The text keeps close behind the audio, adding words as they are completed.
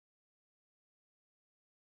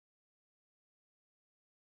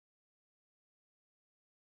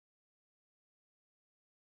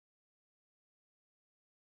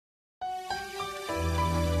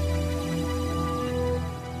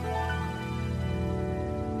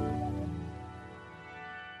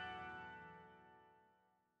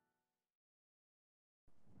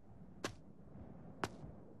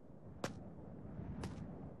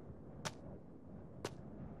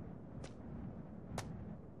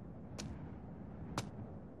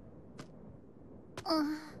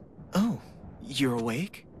Oh, you're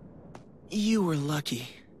awake? You were lucky.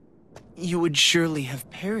 You would surely have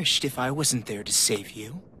perished if I wasn't there to save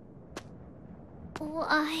you.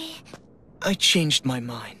 Why? I changed my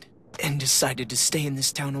mind and decided to stay in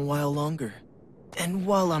this town a while longer. And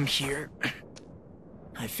while I'm here,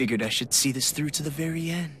 I figured I should see this through to the very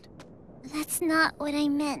end. That's not what I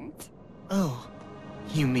meant. Oh,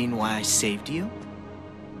 you mean why I saved you?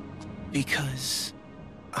 Because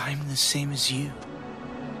I'm the same as you.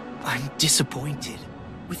 I'm disappointed,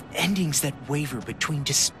 with endings that waver between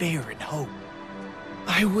despair and hope.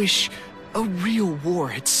 I wish a real war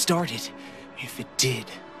had started. If it did,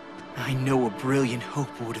 I know a brilliant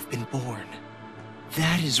hope would have been born.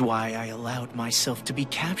 That is why I allowed myself to be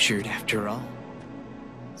captured after all.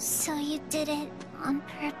 So you did it on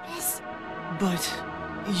purpose? But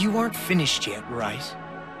you aren't finished yet, right?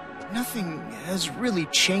 Nothing has really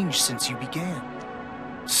changed since you began.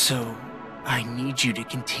 So, I need you to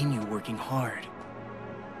continue working hard,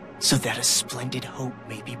 so that a splendid hope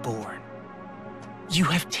may be born. You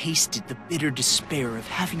have tasted the bitter despair of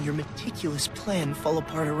having your meticulous plan fall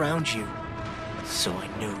apart around you, so I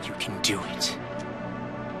know you can do it.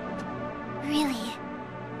 Really?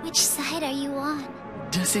 Which side are you on?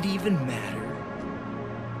 Does it even matter?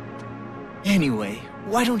 Anyway,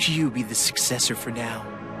 why don't you be the successor for now?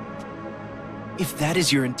 If that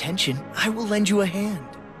is your intention, I will lend you a hand.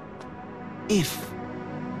 If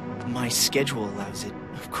my schedule allows it,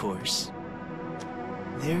 of course.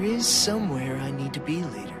 There is somewhere I need to be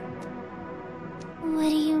later. What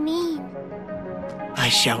do you mean? I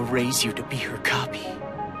shall raise you to be her copy.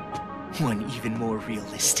 One even more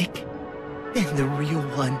realistic than the real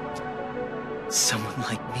one. Someone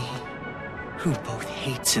like me, who both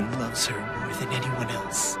hates and loves her more than anyone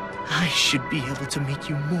else. I should be able to make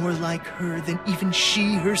you more like her than even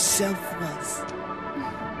she herself was.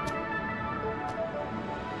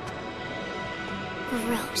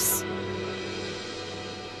 Gross.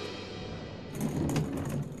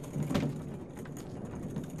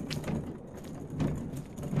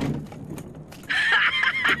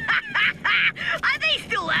 Are they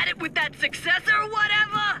still at it with that successor or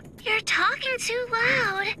whatever? You're talking too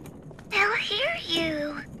loud. They'll hear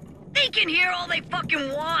you. They can hear all they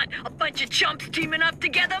fucking want. A bunch of chumps teaming up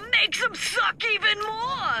together makes them suck even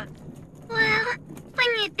more. Well,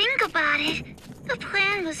 when you think about it, the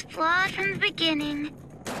plan was flawed from the beginning.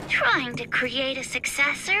 Trying to create a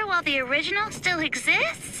successor while the original still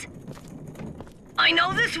exists? I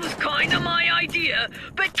know this was kinda my idea,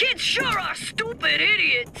 but kids sure are stupid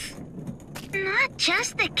idiots. Not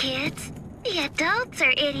just the kids. The adults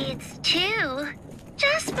are idiots too.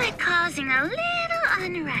 Just by causing a little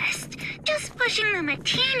unrest, just pushing them a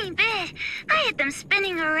teeny bit, I had them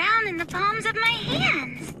spinning around in the palms of my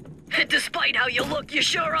hands. Despite how you look, you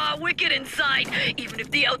sure are wicked inside. Even if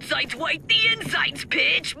the outside's white, the inside's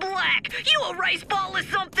pitch black. You a rice ball or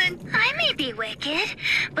something? I may be wicked,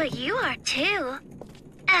 but you are too.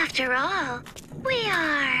 After all, we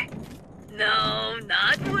are. No,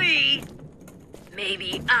 not we.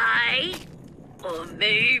 Maybe I, or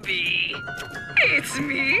maybe it's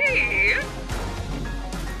me.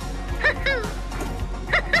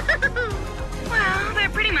 Well, they're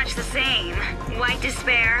pretty much the same. White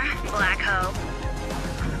despair, black hope.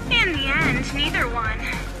 In the end, neither won.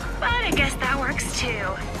 But I guess that works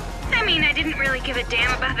too. I mean, I didn't really give a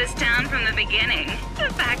damn about this town from the beginning.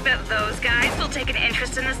 The fact that those guys will take an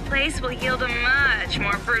interest in this place will yield a much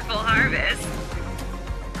more fruitful harvest.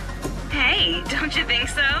 Hey, don't you think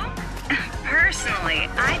so? Personally,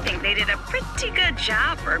 I think they did a pretty good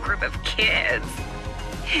job for a group of kids.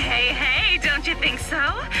 Hey, don't you think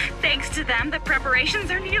so? Thanks to them, the preparations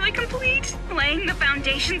are nearly complete. Laying the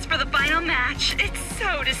foundations for the final match. It's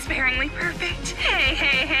so despairingly perfect.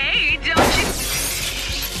 Hey, don't you...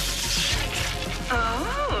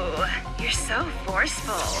 Oh, you're so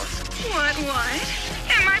forceful. What?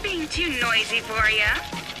 Am I being too noisy for you?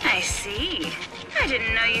 I see. I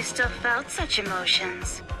didn't know you still felt such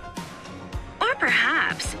emotions. Or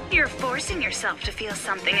perhaps you're forcing yourself to feel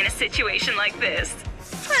something in a situation like this.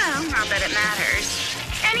 Well, not that it matters.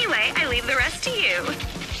 Anyway, I leave the rest to you.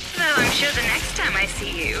 Though I'm sure the next time I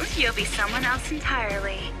see you, you'll be someone else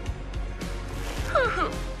entirely.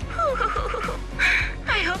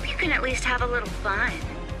 I hope you can at least have a little fun.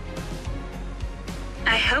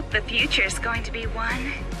 I hope the future's going to be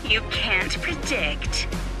one you can't predict.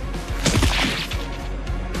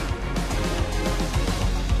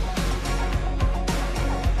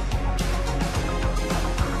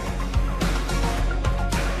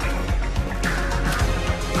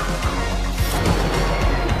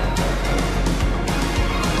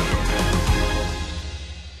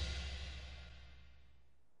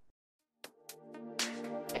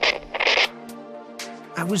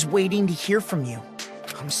 was waiting to hear from you.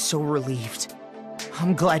 I'm so relieved.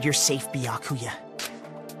 I'm glad you're safe, Byakuya.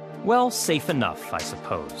 Well, safe enough, I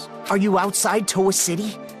suppose. Are you outside Toa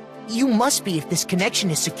City? You must be if this connection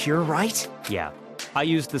is secure, right? Yeah. I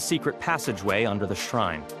used the secret passageway under the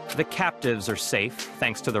shrine. The captives are safe,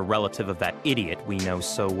 thanks to the relative of that idiot we know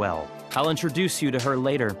so well. I'll introduce you to her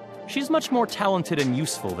later. She's much more talented and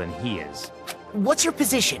useful than he is. What's your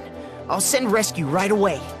position? I'll send rescue right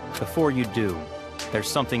away. Before you do, there's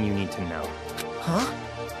something you need to know. Huh?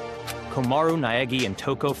 Komaru Naegi and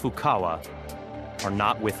Toko Fukawa are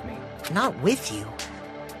not with me. Not with you?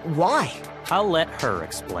 Why? I'll let her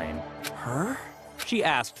explain. Her? She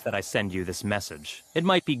asked that I send you this message. It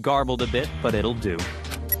might be garbled a bit, but it'll do.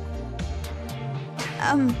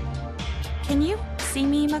 Can you see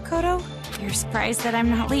me, Makoto? You're surprised that I'm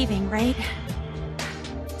not leaving, right?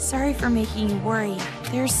 Sorry for making you worry.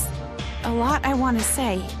 There's a lot I want to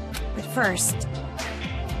say, but first,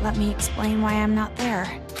 let me explain why I'm not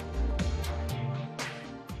there.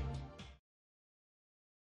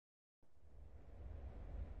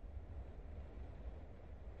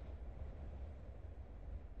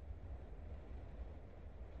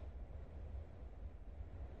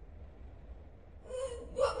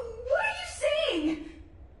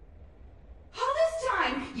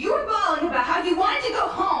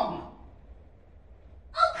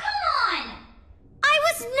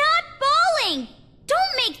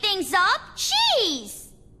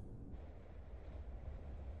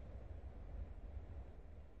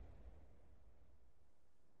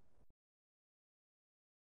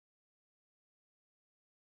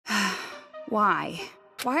 Why?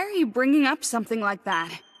 Why are you bringing up something like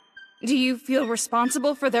that? Do you feel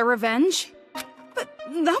responsible for their revenge? But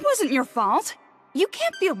that wasn't your fault. You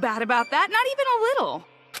can't feel bad about that, not even a little.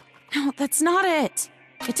 No, that's not it.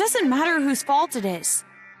 It doesn't matter whose fault it is.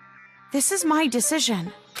 This is my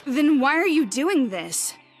decision. Then why are you doing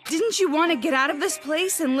this? Didn't you want to get out of this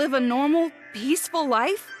place and live a normal, peaceful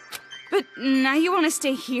life? But now you want to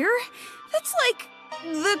stay here? That's like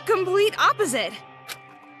the complete opposite.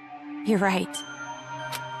 You're right.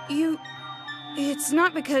 It's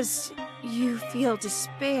not because you feel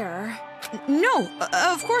despair. No,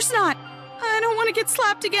 of course not. I don't want to get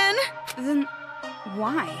slapped again. Then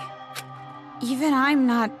why? Even I'm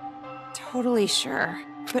not totally sure.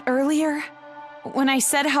 But earlier, when I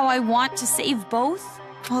said how I want to save both,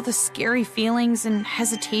 all the scary feelings and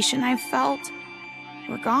hesitation I've felt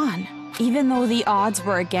were gone. Even though the odds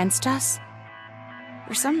were against us,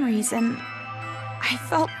 for some reason, I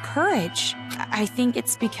felt courage. I think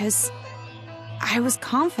it's because I was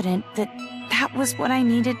confident that that was what I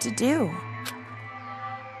needed to do.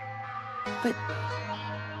 But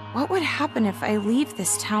what would happen if I leave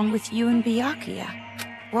this town with you and Byakuya?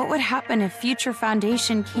 What would happen if Future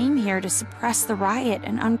Foundation came here to suppress the riot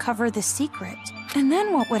and uncover the secret? And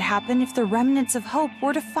then what would happen if the remnants of hope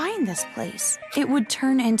were to find this place? It would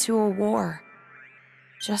turn into a war.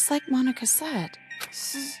 Just like Monica said.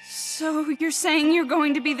 So you're saying you're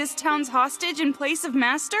going to be this town's hostage in place of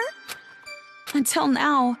Master? Until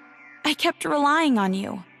now, I kept relying on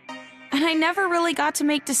you. And I never really got to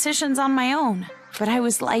make decisions on my own. But I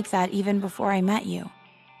was like that even before I met you.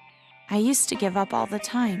 I used to give up all the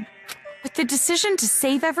time. But the decision to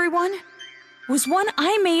save everyone was one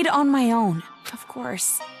I made on my own. Of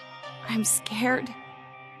course, I'm scared.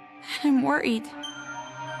 And I'm worried.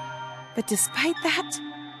 But despite that,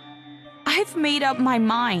 I've made up my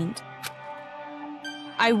mind.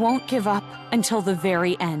 I won't give up until the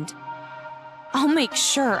very end. I'll make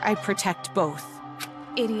sure I protect both.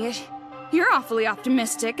 Idiot. You're awfully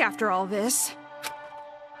optimistic after all this.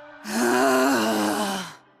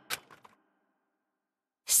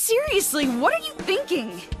 Seriously, what are you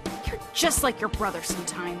thinking? You're just like your brother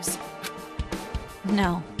sometimes.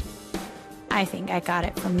 No. I think I got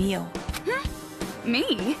it from you.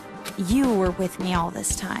 Me? You were with me all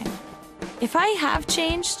this time. If I have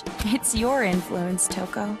changed, it's your influence,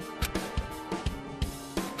 Toko.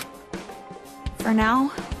 For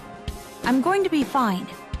now, I'm going to be fine.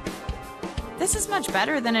 This is much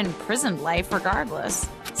better than imprisoned life regardless,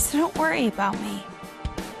 so don't worry about me.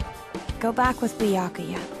 Go back with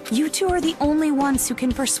Byakuya. You two are the only ones who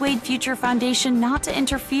can persuade Future Foundation not to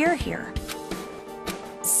interfere here.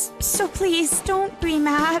 So please, don't be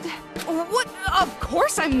mad. What? Of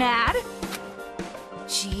course I'm mad!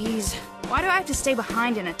 Jeez, why do I have to stay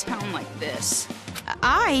behind in a town like this?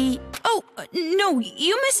 Oh, no,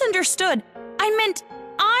 you misunderstood. I meant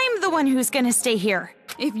I'm the one who's gonna stay here.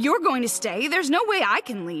 If you're going to stay, there's no way I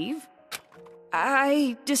can leave.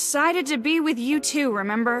 I decided to be with you too,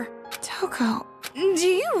 remember? Toko, Do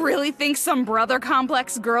you really think some brother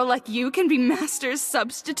complex girl like you can be Master's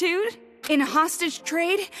substitute? In a hostage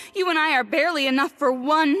trade, you and I are barely enough for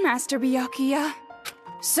one, Master Byakuya.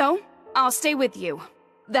 So, I'll stay with you.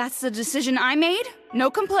 That's the decision I made,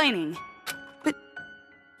 no complaining. But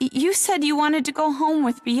you said you wanted to go home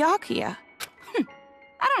with Byakuya.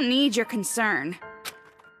 I don't need your concern.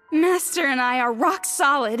 Master and I are rock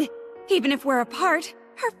solid. Even if we're apart,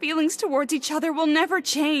 our feelings towards each other will never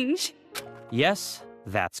change. Yes,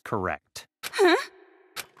 that's correct. Huh?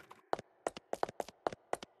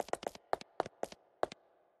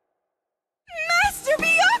 Master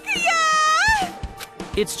Byakuya!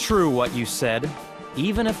 It's true what you said.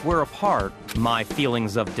 Even if we're apart, my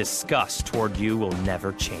feelings of disgust toward you will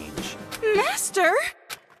never change. Master?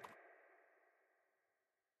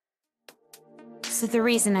 So the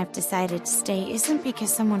reason I've decided to stay isn't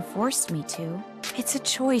because someone forced me to. It's a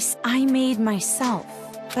choice I made myself.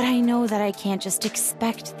 But I know that I can't just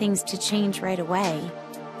expect things to change right away,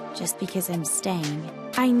 just because I'm staying.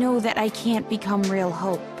 I know that I can't become real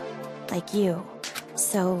hope, like you.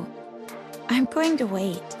 So, I'm going to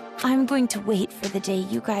wait. I'm going to wait for the day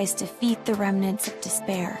you guys defeat the remnants of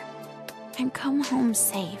despair and come home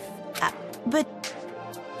safe. But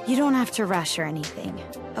you don't have to rush or anything,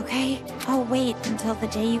 okay? I'll wait until the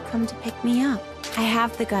day you come to pick me up. I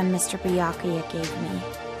have the gun Mr. Byakuya gave me,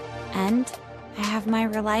 and I have my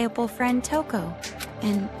reliable friend Toko.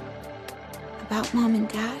 And about Mom and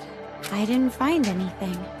Dad, I didn't find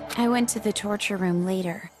anything. I went to the torture room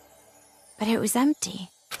later, but it was empty.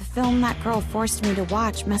 The film that girl forced me to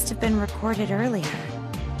watch must have been recorded earlier.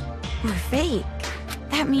 Or fake.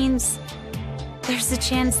 That means there's a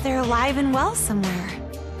chance they're alive and well somewhere.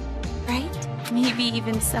 Right? Maybe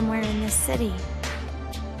even somewhere in this city.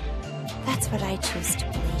 That's what I choose to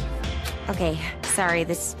believe. Okay, sorry,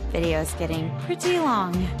 this video is getting pretty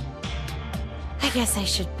long. I guess I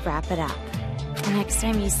should wrap it up. The next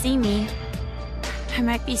time you see me, I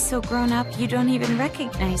might be so grown up you don't even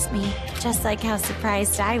recognize me. Just like how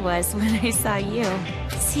surprised I was when I saw you.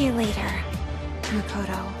 See you later,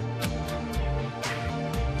 Makoto.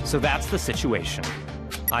 So that's the situation.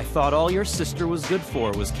 I thought all your sister was good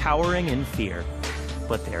for was cowering in fear.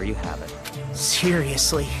 But there you have it.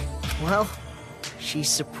 Seriously? Well, she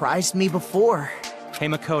surprised me before. Hey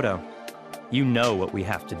Makoto, you know what we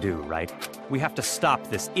have to do, right? We have to stop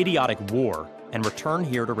this idiotic war and return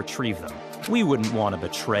here to retrieve them. We wouldn't want to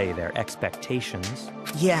betray their expectations.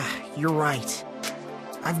 Yeah, you're right.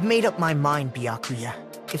 I've made up my mind, Byakuya.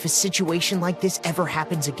 If a situation like this ever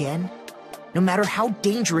happens again, no matter how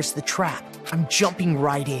dangerous the trap, I'm jumping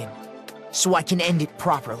right in, so I can end it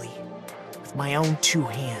properly, with my own two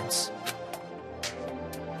hands.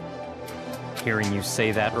 Hearing you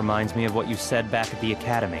say that reminds me of what you said back at the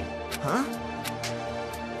academy. Huh?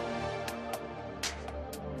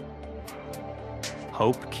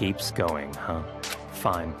 Hope keeps going, huh?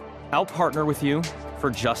 Fine. I'll partner with you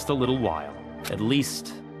for just a little while. At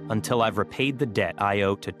least until I've repaid the debt I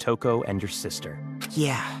owe to Toko and your sister.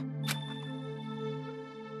 Yeah.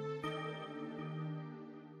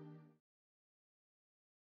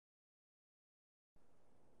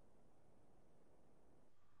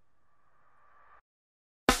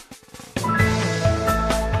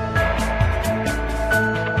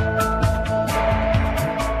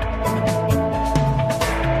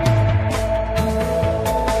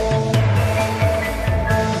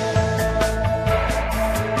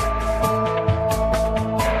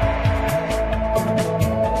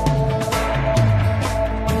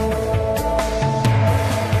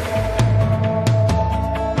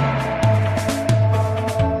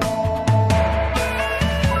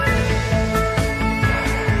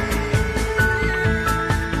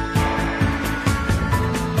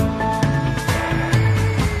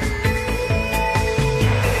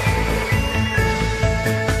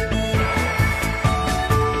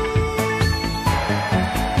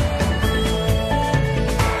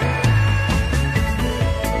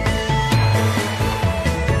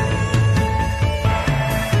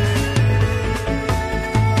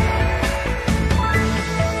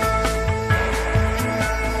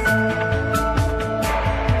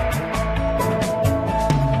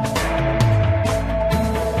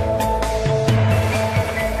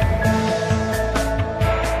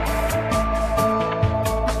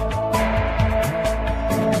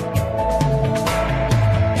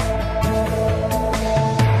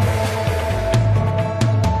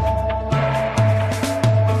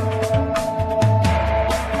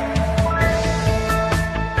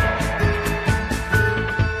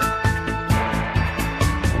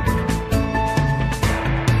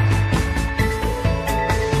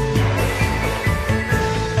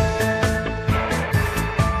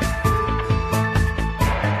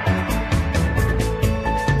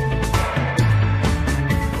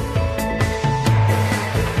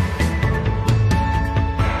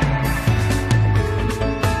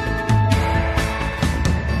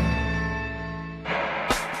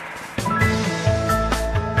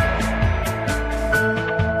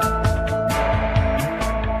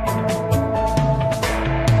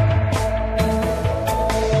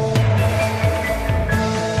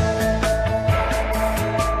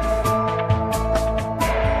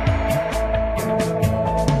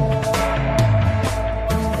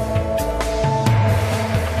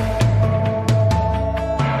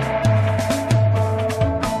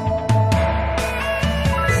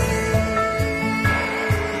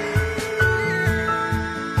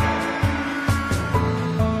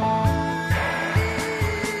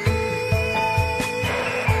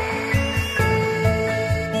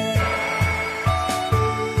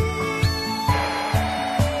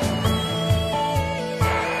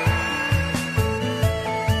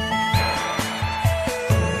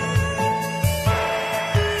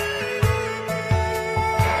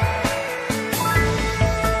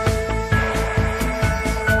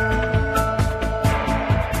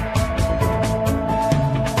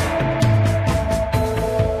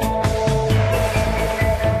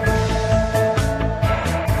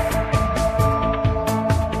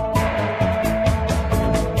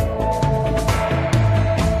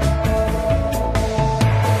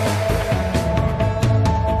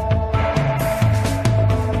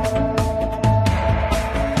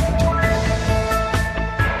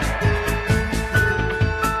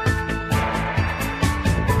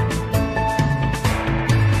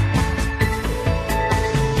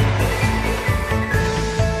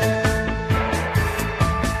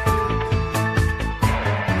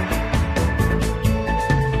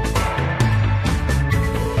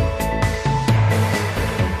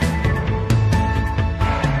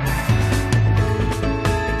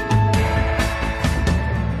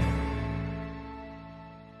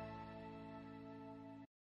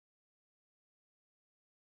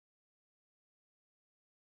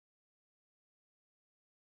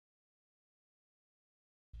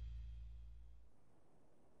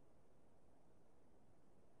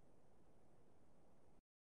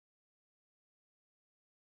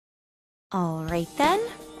 All right then.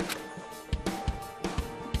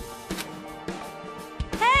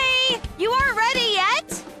 Hey! You aren't ready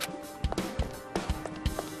yet?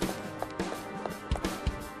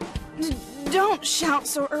 Don't shout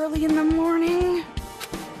so early in the morning.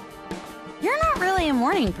 You're not really a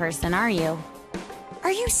morning person, are you?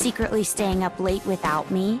 Are you secretly staying up late without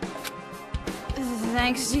me?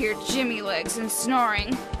 Thanks to your Jimmy legs and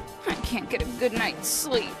snoring, I can't get a good night's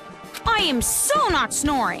sleep. I am so not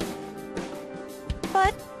snoring.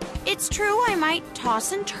 But it's true I might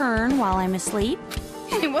toss and turn while I'm asleep.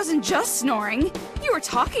 And it wasn't just snoring. You were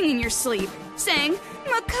talking in your sleep, saying,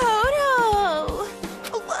 Makoto!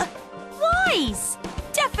 Lies!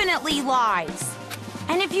 Definitely lies.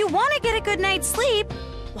 And if you want to get a good night's sleep,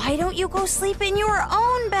 why don't you go sleep in your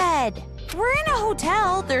own bed? We're in a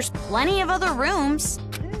hotel. There's plenty of other rooms.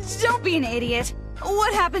 Don't be an idiot.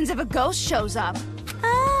 What happens if a ghost shows up?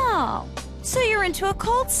 Oh, so you're into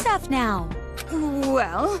occult stuff now.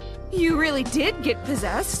 Well, you really did get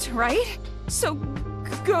possessed, right? So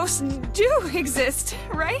ghosts do exist,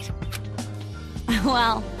 right?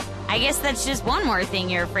 Well, I guess that's just one more thing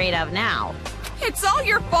you're afraid of now. It's all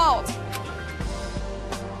your fault!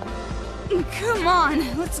 Come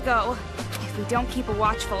on, let's go. If we don't keep a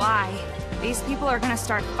watchful eye, these people are gonna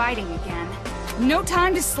start fighting again. No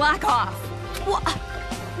time to slack off!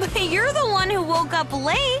 But you're the one who woke up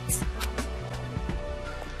late!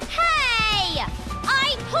 Hey!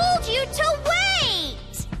 I told you to